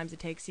many times it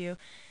takes you.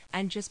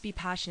 And just be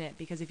passionate,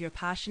 because if you're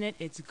passionate,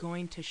 it's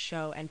going to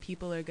show, and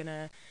people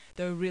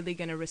they're really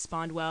going to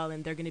respond well,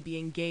 and they're going to be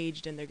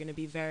engaged, and they're going to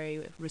be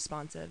very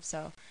responsive.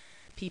 So,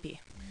 PP.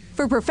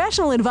 For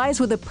professional advice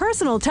with a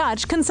personal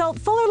touch, consult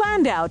Fuller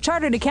Landau,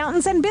 Chartered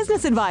Accountants and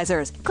Business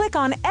Advisors. Click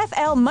on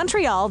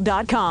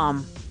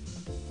flmontreal.com.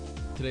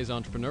 Today's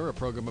Entrepreneur, a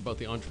program about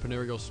the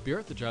entrepreneurial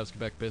spirit that drives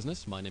Quebec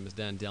business. My name is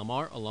Dan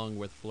Delmar, along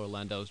with Fuller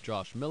Landau's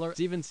Josh Miller,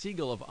 Steven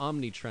Siegel of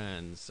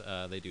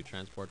Omnitrans. They do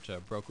transport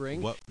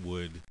brokering. What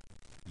would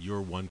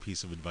your one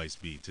piece of advice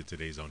be to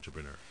today's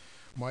entrepreneur?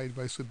 My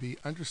advice would be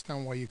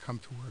understand why you come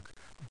to work.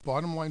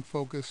 Bottom line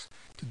focus,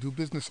 to do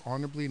business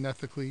honorably and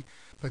ethically,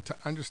 but to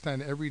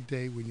understand every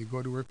day when you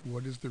go to work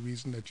what is the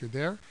reason that you're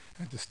there,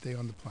 and to stay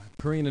on the plan.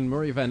 Corinne and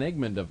Murray Van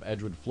Egmond of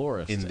Edgewood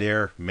Florist. In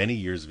their many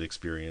years of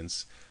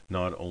experience,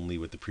 not only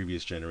with the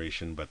previous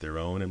generation, but their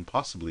own and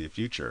possibly a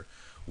future,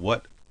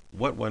 what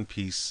one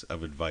piece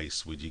of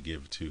advice would you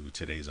give to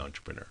today's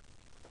entrepreneur?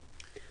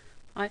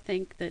 I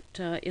think that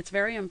it's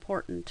very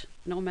important,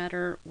 no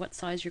matter what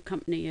size your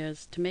company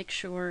is, to make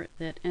sure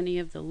that any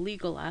of the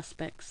legal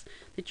aspects,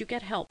 that you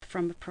get help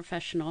from a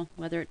professional,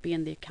 whether it be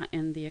in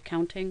the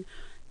accounting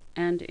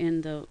and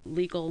in the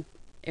legal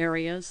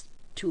areas,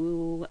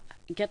 to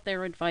get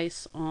their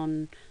advice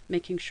on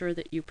making sure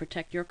that you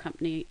protect your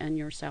company and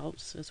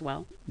yourselves as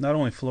well. Not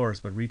only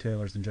florists, but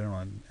retailers in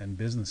general and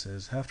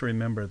businesses have to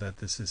remember that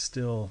this is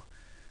still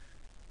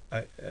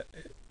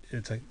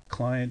it's a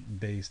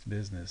client-based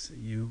business.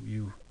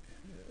 You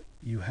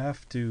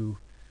have to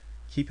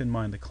keep in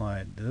mind the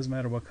client. It doesn't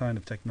matter what kind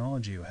of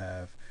technology you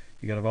have.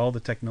 You got to have all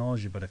the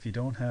technology, but if you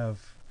don't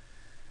have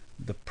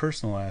the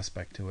personal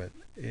aspect to it,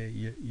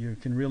 you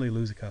can really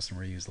lose a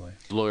customer easily.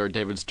 Lawyer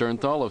David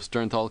Sternthal of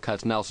Sternthal,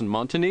 Katz, Nelson,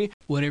 Montagny.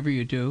 Whatever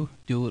you do,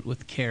 do it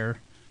with care.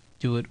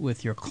 do it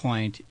with your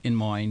client in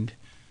mind.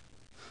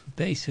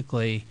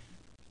 Basically,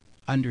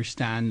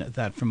 understand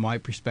that from my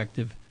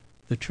perspective,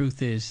 the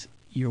truth is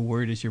your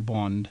word is your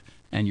bond,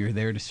 and you're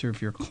there to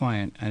serve your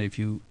client. And if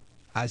you,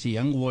 as a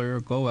young lawyer,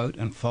 go out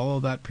and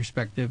follow that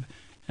perspective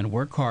and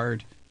work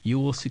hard, you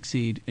will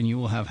succeed and you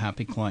will have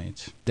happy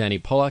clients. Danny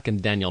Pollack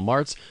and Daniel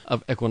Martz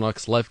of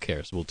Equinox Life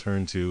Cares. We'll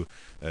turn to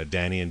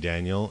Danny and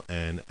Daniel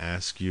and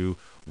ask you,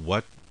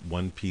 what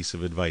one piece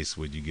of advice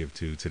would you give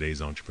to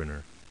today's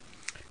entrepreneur?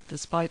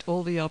 Despite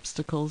all the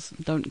obstacles,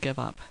 don't give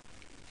up.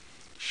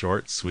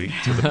 Short, sweet,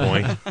 to the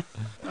point.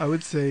 I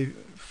would say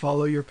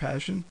follow your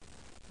passion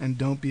and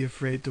don't be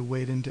afraid to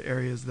wade into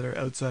areas that are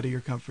outside of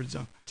your comfort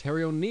zone.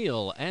 Terry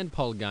O'Neill and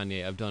Paul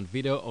Gagne of Don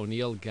Vito,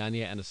 O'Neill,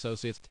 Gagne and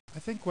Associates. I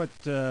think what,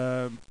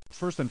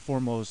 first and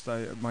foremost,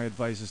 my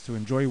advice is to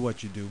enjoy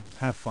what you do.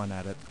 Have fun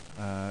at it.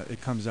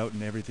 It comes out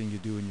in everything you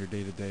do in your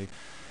day-to-day.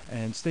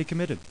 And stay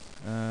committed.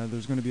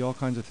 There's going to be all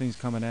kinds of things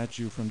coming at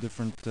you from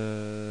different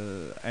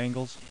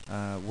angles.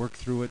 Work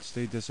through it,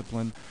 stay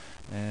disciplined,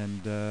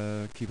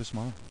 and keep a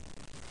smile.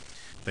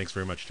 Thanks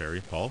very much,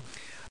 Terry. Paul?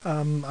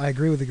 I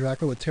agree with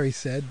exactly what Terry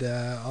said.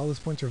 All his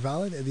points are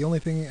valid. The only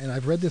thing, and I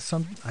read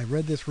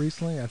this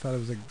recently. I thought it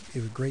was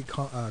a great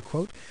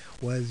quote.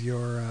 Was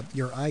your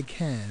I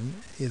can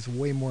is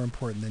way more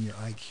important than your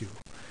IQ,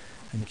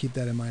 and keep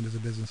that in mind as a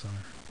business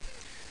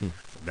owner.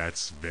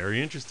 That's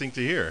very interesting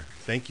to hear.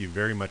 Thank you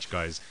very much,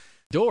 guys.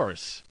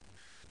 Doors.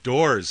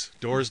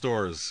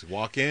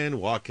 Walk in,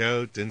 walk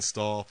out,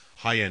 install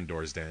high-end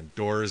doors, Dan.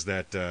 Doors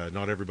that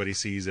not everybody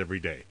sees every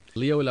day.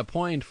 Leo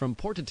Lapointe from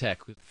Portatech.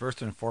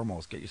 First and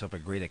foremost, get yourself a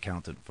great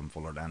accountant from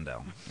Fuller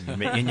Landau,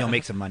 and you'll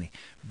make some money.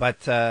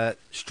 But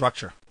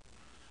structure,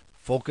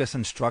 focus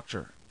and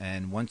structure.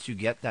 And once you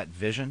get that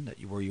vision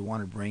where you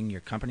want to bring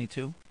your company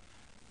to,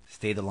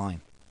 stay the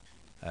line.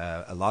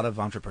 A lot of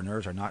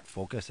entrepreneurs are not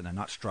focused and are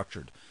not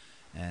structured,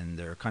 and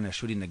they're kind of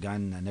shooting the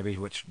gun in every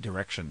which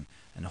direction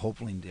and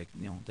hopefully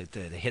to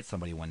hit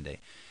somebody one day.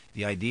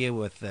 The idea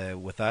with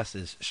us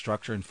is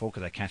structure and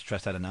focus. I can't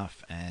stress that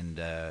enough. And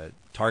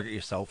target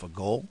yourself a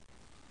goal,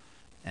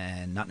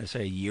 and not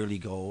necessarily a yearly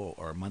goal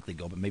or a monthly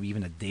goal, but maybe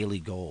even a daily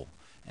goal,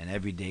 and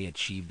every day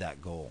achieve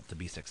that goal to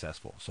be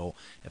successful. So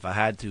if I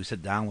had to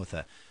sit down with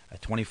a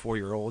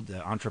 24-year-old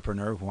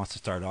entrepreneur who wants to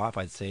start off,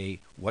 I'd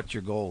say, what's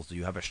your goals? Do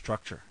you have a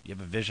structure? Do you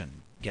have a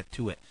vision? Get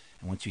to it.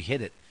 And once you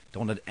hit it,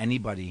 don't let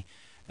anybody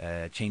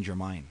change your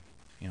mind.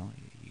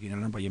 You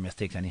can learn by your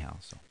mistakes anyhow.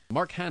 So.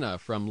 Mark Hanna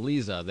from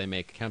Lisa. They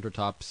make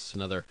countertops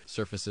and other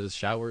surfaces,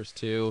 showers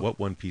too. What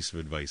one piece of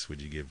advice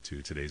would you give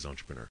to today's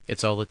entrepreneur?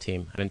 It's all the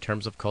team. In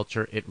terms of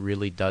culture, it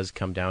really does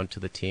come down to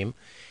the team.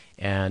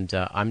 And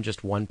I'm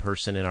just one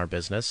person in our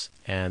business,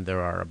 and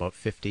there are about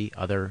 50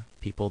 other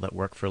people that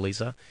work for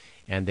Lisa,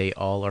 and they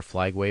all are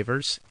flag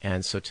wavers.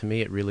 And so to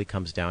me, it really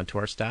comes down to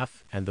our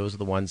staff, and those are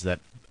the ones that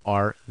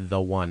are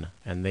the one,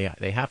 and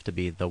they have to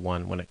be the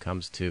one when it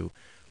comes to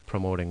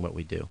promoting what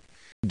we do.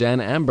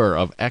 Dan Amber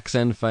of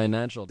XN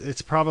Financial.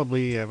 It's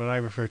probably what I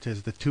refer to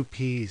as the two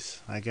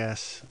P's, I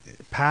guess.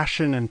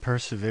 Passion and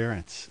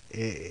perseverance.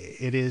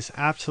 It is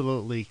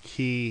absolutely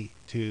key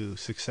to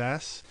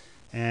success,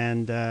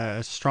 and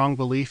a strong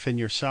belief in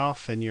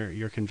yourself and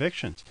your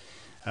convictions.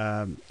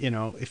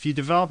 If you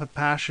develop a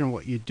passion in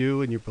what you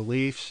do and your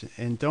beliefs,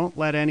 and don't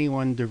let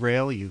anyone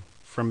derail you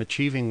from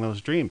achieving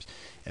those dreams,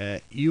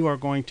 you are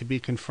going to be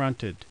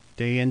confronted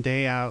day in,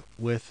 day out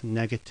with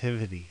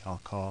negativity,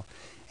 I'll call.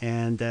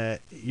 And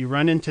you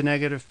run into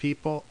negative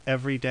people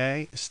every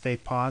day. Stay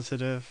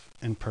positive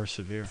and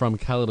persevere. From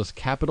Calidus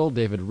Capital,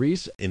 David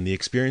Reese. In the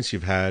experience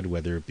you've had,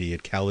 whether it be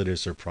at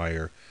Calidus or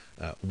prior,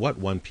 what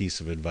one piece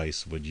of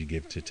advice would you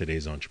give to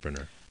today's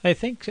entrepreneur? I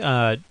think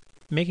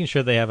making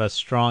sure they have a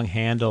strong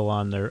handle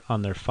on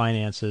their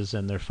finances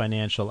and their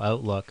financial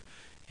outlook,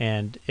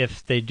 and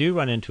if they do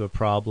run into a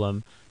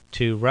problem,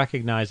 to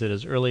recognize it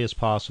as early as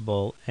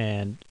possible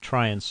and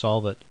try and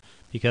solve it.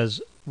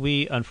 Because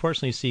we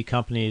unfortunately see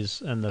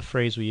companies, and the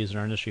phrase we use in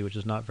our industry, which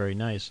is not very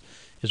nice,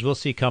 is we'll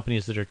see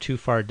companies that are too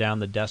far down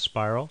the death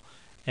spiral,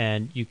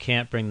 and you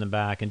can't bring them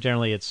back. And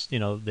generally it's,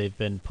 they've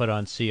been put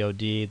on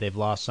COD, they've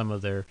lost some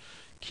of their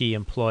key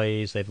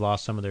employees, they've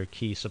lost some of their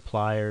key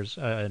suppliers,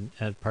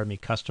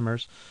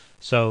 customers.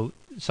 So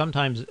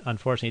sometimes,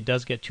 unfortunately, it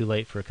does get too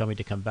late for a company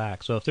to come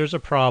back. So if there's a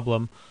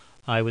problem,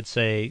 I would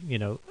say,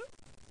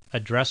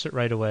 address it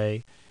right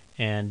away,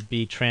 and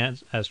be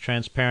as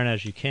transparent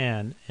as you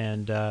can,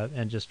 and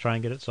just try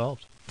and get it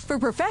solved. For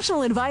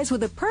professional advice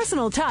with a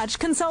personal touch,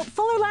 consult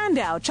Fuller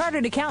Landau,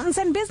 Chartered Accountants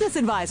and Business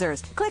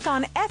Advisors. Click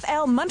on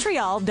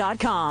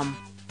flmontreal.com.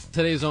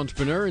 Today's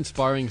entrepreneur,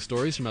 inspiring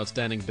stories from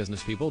outstanding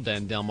business people.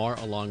 Dan Delmar,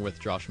 along with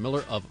Josh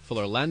Miller of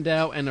Fuller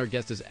Landau, and our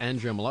guest is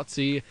Andrea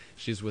Malozzi.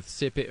 She's with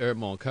CPE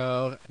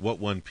Moncoeur. What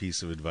one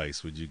piece of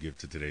advice would you give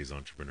to today's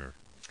entrepreneur?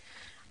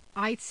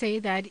 I'd say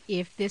that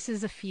if this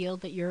is a field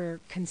that you're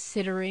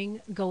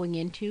considering going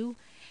into,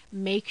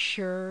 make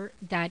sure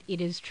that it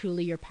is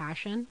truly your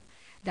passion,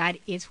 that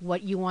it's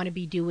what you want to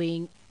be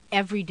doing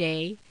every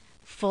day,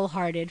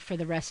 full-hearted for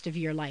the rest of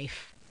your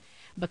life,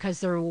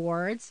 because the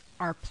rewards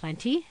are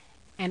plenty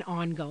and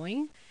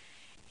ongoing.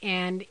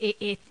 and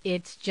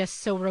it's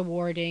just so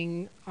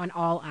rewarding on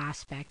all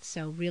aspects.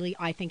 So really,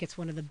 I think it's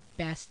one of the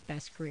best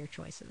career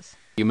choices.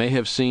 You may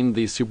have seen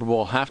the Super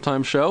Bowl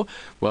halftime show.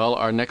 Well,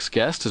 our next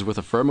guest is with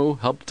a firm who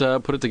helped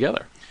put it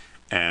together.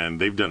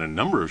 And they've done a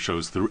number of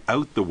shows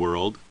throughout the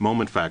world,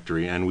 Moment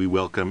Factory, and we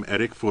welcome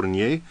Eric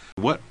Fournier.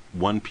 What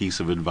one piece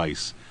of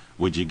advice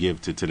would you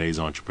give to today's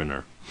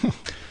entrepreneur?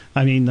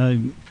 I mean,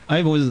 I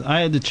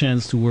had the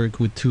chance to work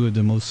with two of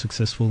the most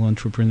successful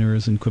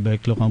entrepreneurs in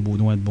Quebec, Laurent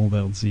Baudouin at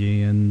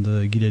Bombardier and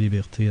Guy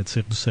Laliberté at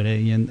Cirque du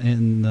Soleil. And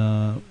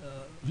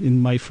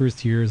in my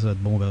first years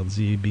at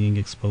Bombardier, being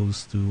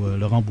exposed to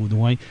Laurent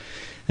Baudouin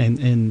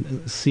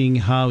and seeing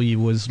how he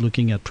was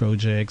looking at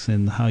projects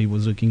and how he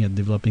was looking at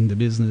developing the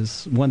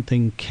business, one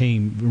thing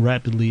came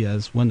rapidly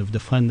as one of the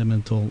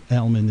fundamental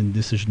elements in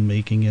decision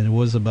making, and it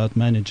was about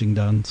managing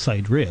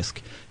downside risk,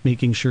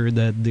 making sure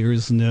that there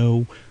is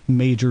no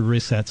major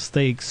risk at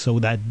stake, so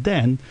that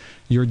then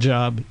your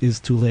job is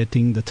to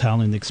letting the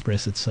talent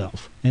express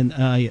itself. And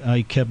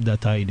I kept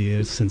that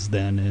idea since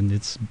then, and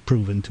it's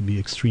proven to be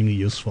extremely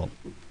useful.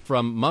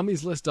 From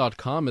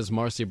mummieslist.com is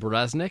Marcy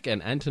Brasnik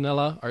and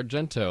Antonella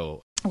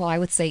Argento. Well, I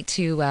would say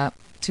to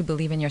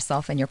believe in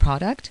yourself and your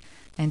product,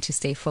 and to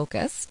stay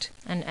focused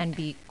and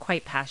be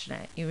quite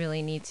passionate. You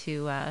really need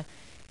to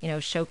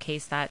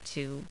showcase that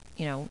to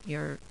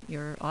your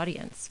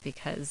audience,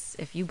 because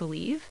if you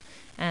believe,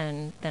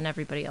 and then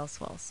everybody else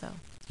will. So.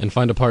 And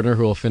find a partner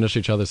who will finish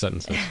each other's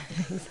sentences.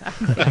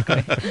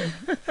 Exactly.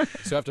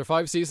 So after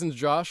 5 seasons,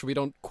 Josh, we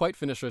don't quite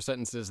finish our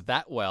sentences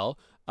that well,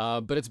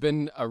 but it's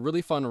been a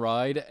really fun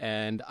ride,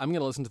 and I'm going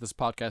to listen to this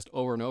podcast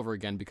over and over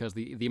again because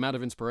the amount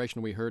of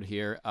inspiration we heard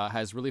here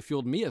has really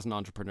fueled me as an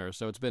entrepreneur.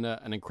 So it's been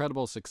an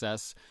incredible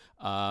success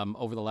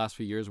over the last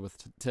few years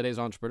with today's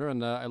entrepreneur,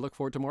 and I look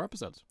forward to more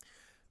episodes.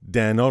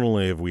 Dan, not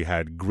only have we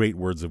had great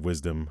words of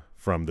wisdom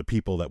from the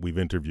people that we've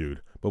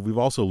interviewed, but we've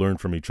also learned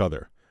from each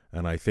other.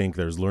 And I think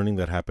there's learning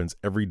that happens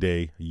every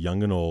day,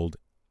 young and old,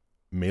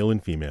 male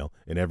and female,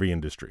 in every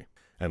industry.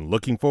 And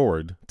looking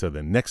forward to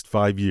the next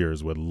 5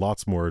 years with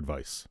lots more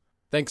advice.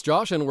 Thanks,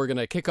 Josh, and we're going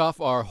to kick off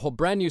our whole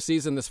brand new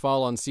season this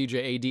fall on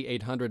CJAD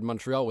 800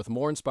 Montreal with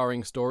more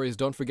inspiring stories.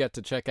 Don't forget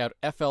to check out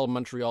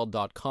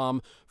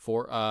flmontreal.com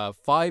for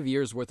 5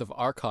 years worth of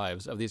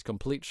archives of these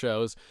complete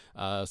shows.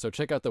 So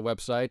check out the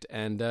website,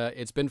 and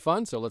it's been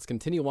fun. So let's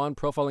continue on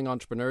profiling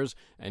entrepreneurs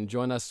and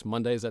join us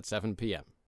Mondays at 7 p.m.